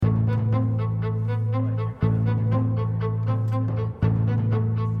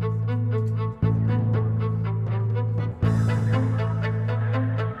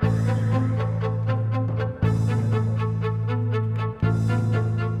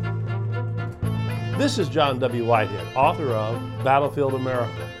This is John W. Whitehead, author of Battlefield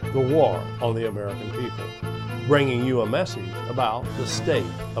America, The War on the American People, bringing you a message about the state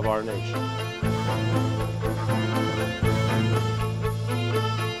of our nation.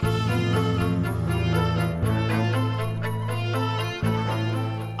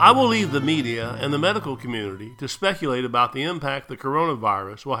 I will leave the media and the medical community to speculate about the impact the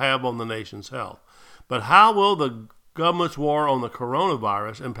coronavirus will have on the nation's health. But how will the government's war on the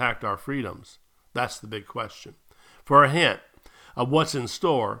coronavirus impact our freedoms? That's the big question. For a hint of what's in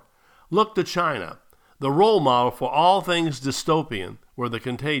store, look to China, the role model for all things dystopian where the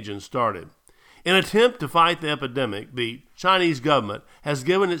contagion started. In an attempt to fight the epidemic, the Chinese government has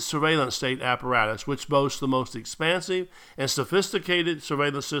given its surveillance state apparatus, which boasts the most expansive and sophisticated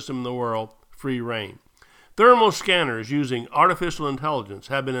surveillance system in the world, free rein. Thermal scanners using artificial intelligence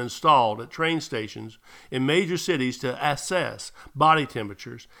have been installed at train stations in major cities to assess body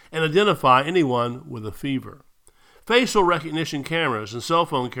temperatures and identify anyone with a fever. Facial recognition cameras and cell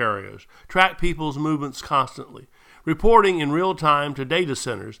phone carriers track people's movements constantly, reporting in real time to data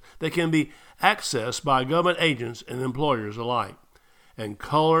centers that can be accessed by government agents and employers alike. And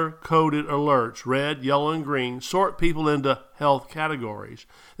color-coded alerts, red, yellow, and green, sort people into health categories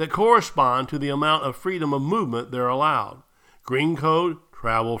that correspond to the amount of freedom of movement they're allowed. Green code,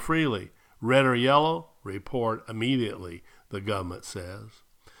 travel freely. Red or yellow, report immediately, the government says.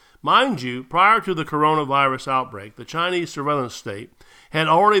 Mind you, prior to the coronavirus outbreak, the Chinese surveillance state had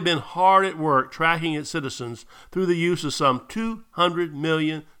already been hard at work tracking its citizens through the use of some 200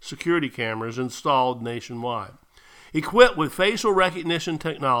 million security cameras installed nationwide. Equipped with facial recognition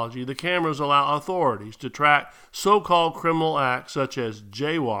technology, the cameras allow authorities to track so-called criminal acts such as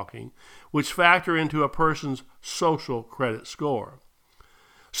jaywalking, which factor into a person's social credit score.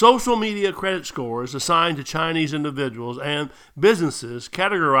 Social media credit scores assigned to Chinese individuals and businesses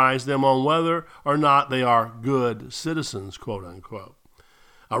categorize them on whether or not they are good citizens, quote unquote.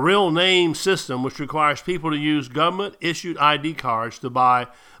 A real name system which requires people to use government-issued ID cards to buy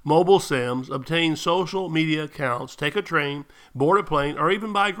mobile SIMs, obtain social media accounts, take a train, board a plane, or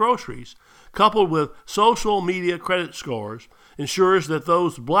even buy groceries, coupled with social media credit scores, ensures that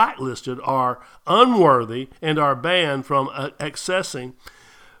those blacklisted are unworthy and are banned from accessing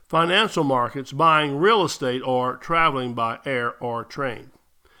financial markets, buying real estate, or traveling by air or train.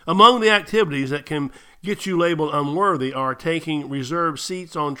 Among the activities that can get you labeled unworthy are taking reserved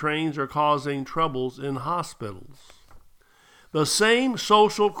seats on trains or causing troubles in hospitals. The same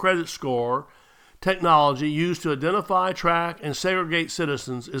social credit score technology used to identify, track, and segregate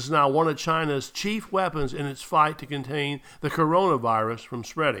citizens is now one of China's chief weapons in its fight to contain the coronavirus from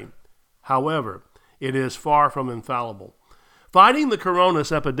spreading. However, it is far from infallible. Fighting the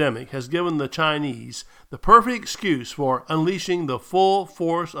coronavirus epidemic has given the Chinese the perfect excuse for unleashing the full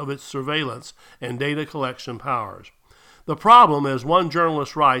force of its surveillance and data collection powers. The problem, as one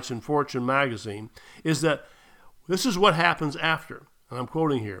journalist writes in Fortune magazine, is that this is what happens after, and I'm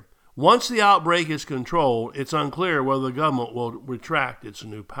quoting here, once the outbreak is controlled, it's unclear whether the government will retract its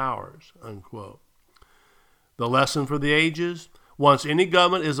new powers, unquote. The lesson for the ages? Once any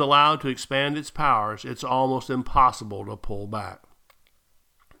government is allowed to expand its powers, it's almost impossible to pull back.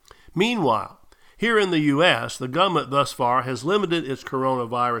 Meanwhile, here in the U.S., the government thus far has limited its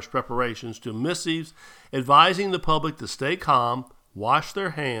coronavirus preparations to missives advising the public to stay calm, wash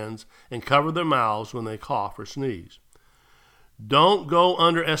their hands, and cover their mouths when they cough or sneeze. Don't go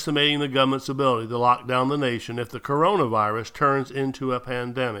underestimating the government's ability to lock down the nation if the coronavirus turns into a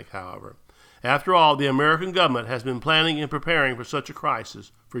pandemic, however. After all, the American government has been planning and preparing for such a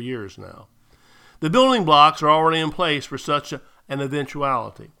crisis for years now. The building blocks are already in place for such an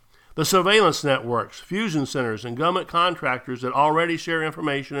eventuality. The surveillance networks, fusion centers, and government contractors that already share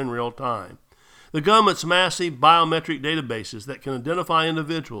information in real time. The government's massive biometric databases that can identify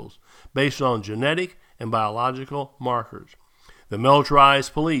individuals based on genetic and biological markers. The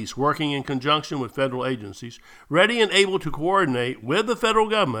militarized police working in conjunction with federal agencies, ready and able to coordinate with the federal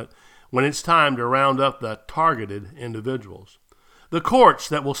government when it's time to round up the targeted individuals. The courts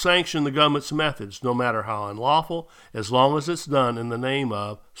that will sanction the government's methods, no matter how unlawful, as long as it's done in the name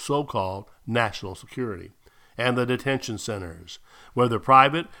of so-called national security. And the detention centers, whether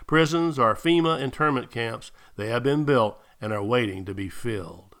private prisons or FEMA internment camps, they have been built and are waiting to be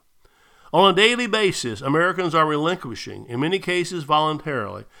filled. On a daily basis, Americans are relinquishing, in many cases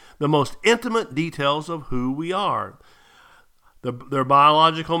voluntarily, the most intimate details of who we are. Their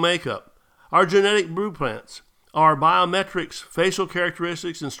biological makeup, our genetic blueprints, our biometrics, facial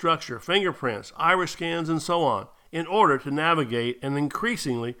characteristics and structure, fingerprints, iris scans, and so on, in order to navigate an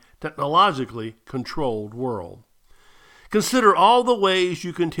increasingly technologically controlled world. Consider all the ways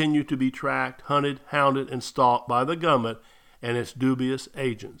you continue to be tracked, hunted, hounded, and stalked by the government and its dubious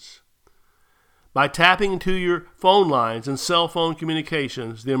agents. By tapping into your phone lines and cell phone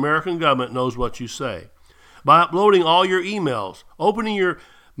communications, the American government knows what you say. By uploading all your emails, opening your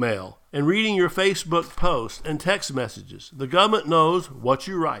mail, and reading your Facebook posts and text messages, the government knows what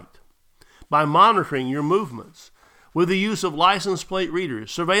you write. By monitoring your movements, with the use of license plate readers,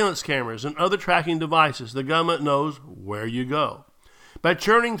 surveillance cameras, and other tracking devices, the government knows where you go. By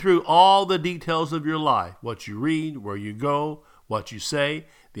churning through all the details of your life, what you read, where you go, what you say,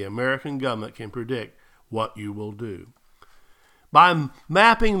 the American government can predict what you will do. By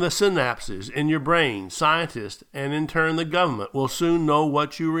mapping the synapses in your brain, scientists and in turn the government will soon know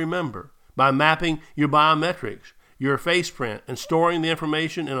what you remember. By mapping your biometrics, your face print, and storing the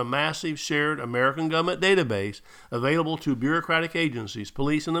information in a massive shared American government database available to bureaucratic agencies,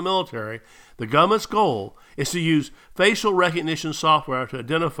 police, and the military, the government's goal is to use facial recognition software to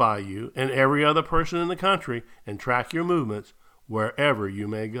identify you and every other person in the country and track your movements wherever you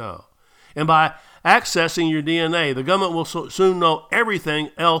may go. And by accessing your DNA, the government will soon know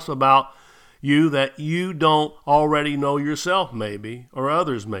everything else about you that you don't already know yourself, maybe, or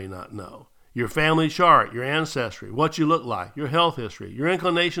others may not know. Your family chart, your ancestry, what you look like, your health history, your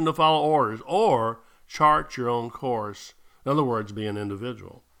inclination to follow orders, or chart your own course. In other words, be an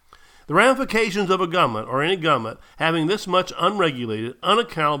individual. The ramifications of a government, or any government, having this much unregulated,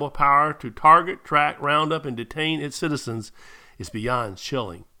 unaccountable power to target, track, round up, and detain its citizens is beyond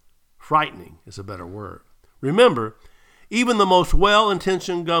chilling. Frightening is a better word. Remember, even the most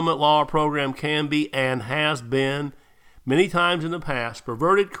well-intentioned government law or program can be and has been many times in the past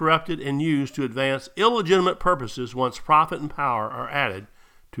perverted, corrupted, and used to advance illegitimate purposes once profit and power are added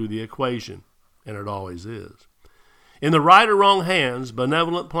to the equation, and it always is. In the right or wrong hands,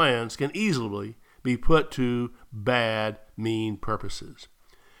 benevolent plans can easily be put to bad, mean purposes.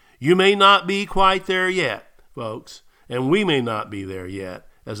 You may not be quite there yet, folks, and we may not be there yet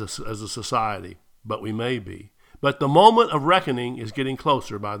as a society, but we may be. But the moment of reckoning is getting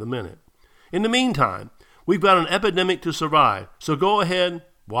closer by the minute. In the meantime, we've got an epidemic to survive, so go ahead,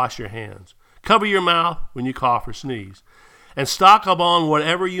 wash your hands. Cover your mouth when you cough or sneeze. And stock up on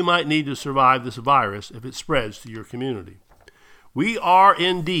whatever you might need to survive this virus if it spreads to your community. We are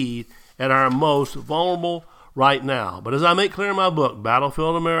indeed at our most vulnerable right now. But as I make clear in my book,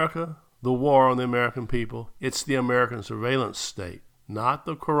 Battlefield America, The War on the American People, it's the American surveillance state, not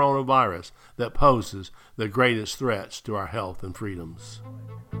the coronavirus, that poses the greatest threats to our health and freedoms.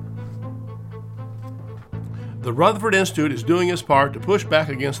 The Rutherford Institute is doing its part to push back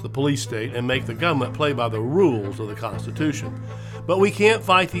against the police state and make the government play by the rules of the Constitution. But we can't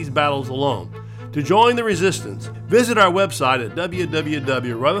fight these battles alone. To join the resistance, visit our website at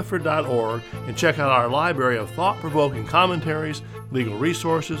www.rutherford.org and check out our library of thought-provoking commentaries, legal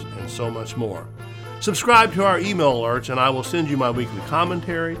resources, and so much more. Subscribe to our email alerts and I will send you my weekly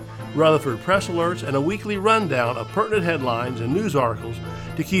commentary, Rutherford Press Alerts, and a weekly rundown of pertinent headlines and news articles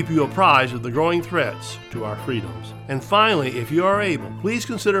to keep you apprised of the growing threats to our freedoms. And finally, if you are able, please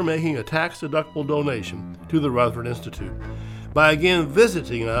consider making a tax-deductible donation to the Rutherford Institute by again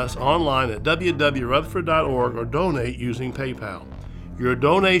visiting us online at www.rutherford.org or donate using PayPal. Your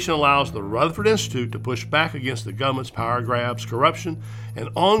donation allows the Rutherford Institute to push back against the government's power grabs, corruption, and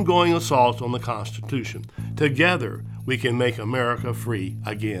ongoing assaults on the Constitution. Together, we can make America free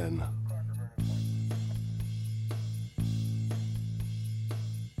again.